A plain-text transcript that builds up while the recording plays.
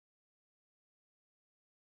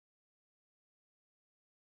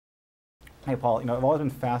Hey Paul, I've always been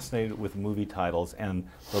fascinated with movie titles and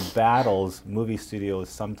the battles movie studios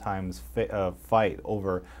sometimes fight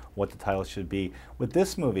over what the title should be. With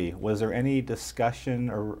this movie, was there any discussion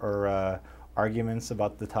or arguments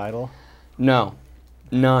about the title? No,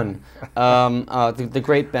 none. The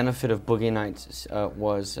great benefit of Boogie Nights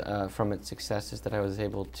was from its success is that I was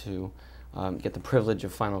able to get the privilege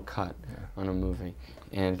of final cut on a movie.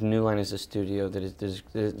 And New Line is a studio that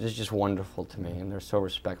is just wonderful to me, and they're so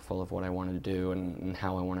respectful of what I want to do and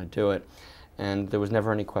how I want to do it. And there was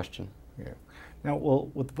never any question. Yeah. Now,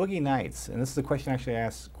 well, with Boogie Nights, and this is a question actually I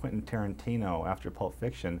asked Quentin Tarantino after Pulp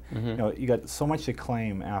Fiction. You got so much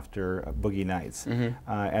acclaim after Boogie Nights,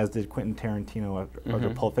 as did Quentin Tarantino after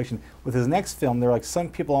Pulp Fiction. With his next film, there are like some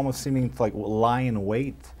people almost seeming to like lie in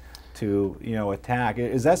wait to attack.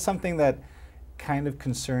 Is that something that kind of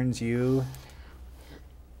concerns you?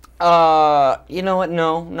 You know what?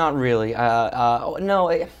 No, not really.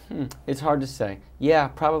 No, it's hard to say. Yeah,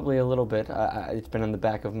 probably a little bit. It's been in the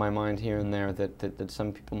back of my mind here and there that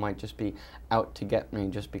some people might just be out to get me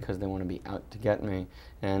just because they want to be out to get me.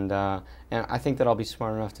 And I think that I'll be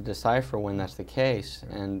smart enough to decipher when that's the case.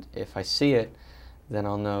 And if I see it, then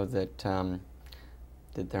I'll know that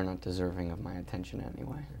that they're not deserving of my attention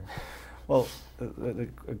anyway. Well,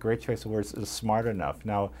 a great choice of words is smart enough.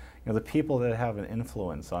 Now, the people that have an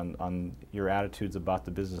influence on your attitudes about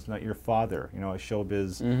the business, not your father, a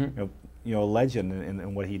showbiz, a legend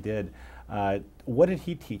in what he did. What did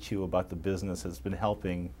he teach you about the business that's been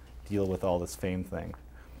helping deal with all this fame thing?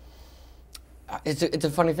 It's a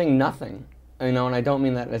funny thing, nothing. And I don't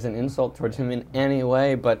mean that as an insult towards him in any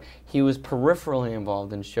way, but he was peripherally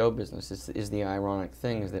involved in show business. Is the ironic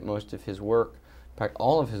thing, is that most of his work, in fact,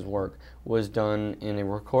 all of his work was done in a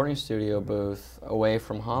recording studio booth away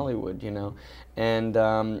from Hollywood,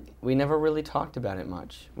 and we never really talked about it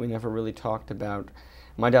much. We never really talked about.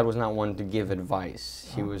 My dad was not one to give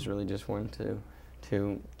advice. He was really just one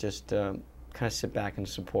to just kind of sit back and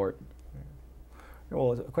support.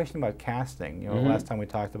 Well, a question about casting. Last time we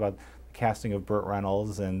talked about the casting of Burt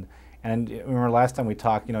Reynolds, and remember last time we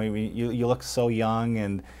talked. You look so young,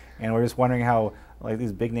 and we're just wondering how like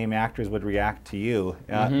these big name actors would react to you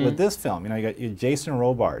with this film. You got Jason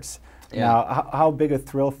Robards. Yeah. Now, how big a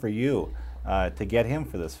thrill for you to get him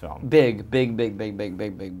for this film? Big.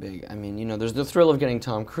 I mean, there's the thrill of getting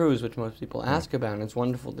Tom Cruise, which most people ask about, and it's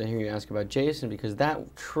wonderful to hear you ask about Jason, because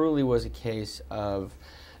that truly was a case of,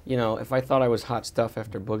 if I thought I was hot stuff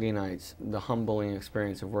after Boogie Nights, the humbling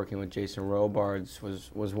experience of working with Jason Robards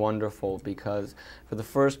was wonderful, because for the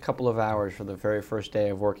first couple of hours, for the very first day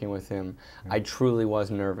of working with him, I truly was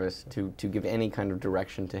nervous to give any kind of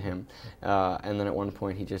direction to him. And then at one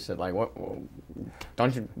point he just said, like, what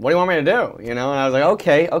do you want me to do? And I was like,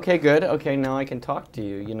 okay, good, okay, now I can talk to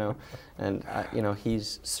you, And,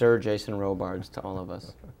 he's Sir Jason Robards to all of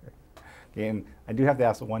us. And I do have to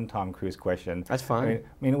ask one Tom Cruise question. That's fine. I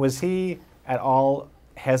mean, was he at all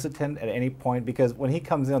hesitant at any point? Because when he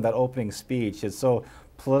comes in with that opening speech, it's so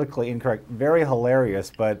politically incorrect, very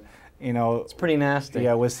hilarious, but, it's pretty nasty.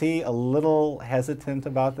 Yeah, was he a little hesitant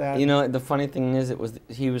about that? The funny thing is,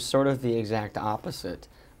 he was sort of the exact opposite.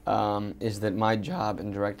 Is that my job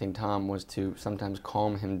in directing Tom was to sometimes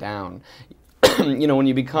calm him down. When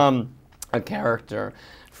you become a character,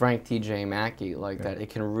 Frank T.J. Mackey, like that, you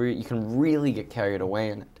can really get carried away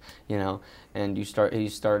in it, and he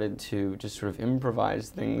started to just sort of improvise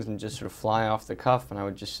things and just sort of fly off the cuff, and I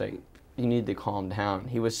would just say, you need to calm down.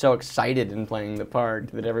 He was so excited in playing the part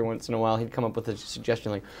that every once in a while he'd come up with a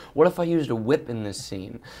suggestion like, what if I used a whip in this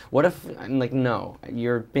scene? What if, I'm like, no,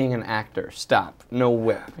 you're being an actor, stop, no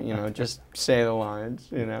whip, just say the lines,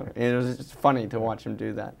 and it was just funny to watch him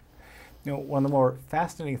do that. One of the more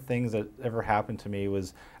fascinating things that ever happened to me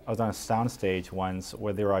was I was on a soundstage once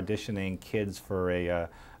where they were auditioning kids for a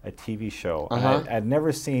TV show. And I'd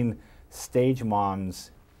never seen stage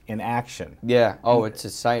moms in action. Yeah. Oh, it's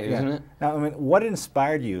a sight, isn't it? Now, I mean, what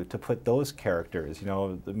inspired you to put those characters?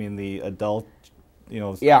 I mean, the adult,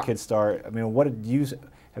 kid star. I mean, what have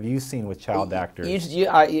you seen with child actors?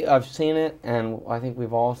 I've seen it, and I think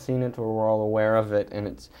we've all seen it, or we're all aware of it, and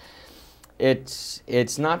it's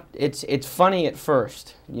funny at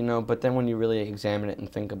first, but then when you really examine it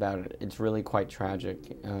and think about it, it's really quite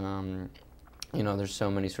tragic. There's so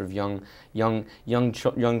many sort of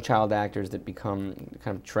young child actors that become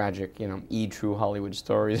kind of tragic, true Hollywood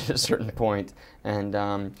stories at a certain point, and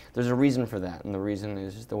there's a reason for that, and the reason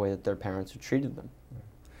is just the way that their parents have treated them.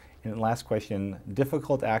 And last question: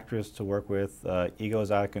 difficult actors to work with, egos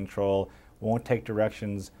out of control, won't take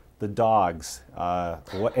directions, the dogs.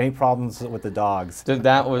 Any problems with the dogs?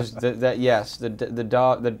 That was yes. The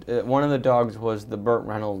dog. One of the dogs was the Burt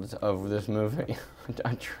Reynolds of this movie.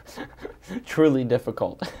 Truly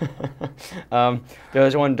difficult. There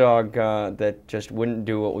was one dog that just wouldn't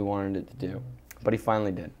do what we wanted it to do, but he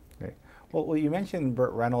finally did. Okay. Well, you mentioned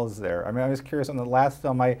Burt Reynolds there. I mean, I was curious on the last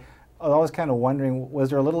film. I was kind of wondering,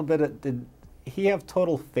 was there a little bit of, did he have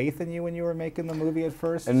total faith in you when you were making the movie at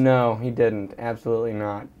first? No, he didn't. Absolutely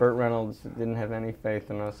not. Burt Reynolds didn't have any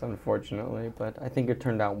faith in us, unfortunately, but I think it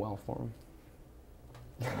turned out well for him.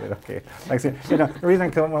 Okay. Like, you know, the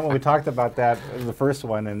reason when we talked about that, the first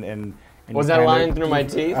one, and was that lying through my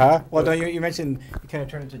teeth? Well, no, you mentioned you kind of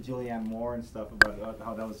turned into Julianne Moore and stuff about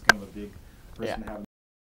how that was kind of a big person to have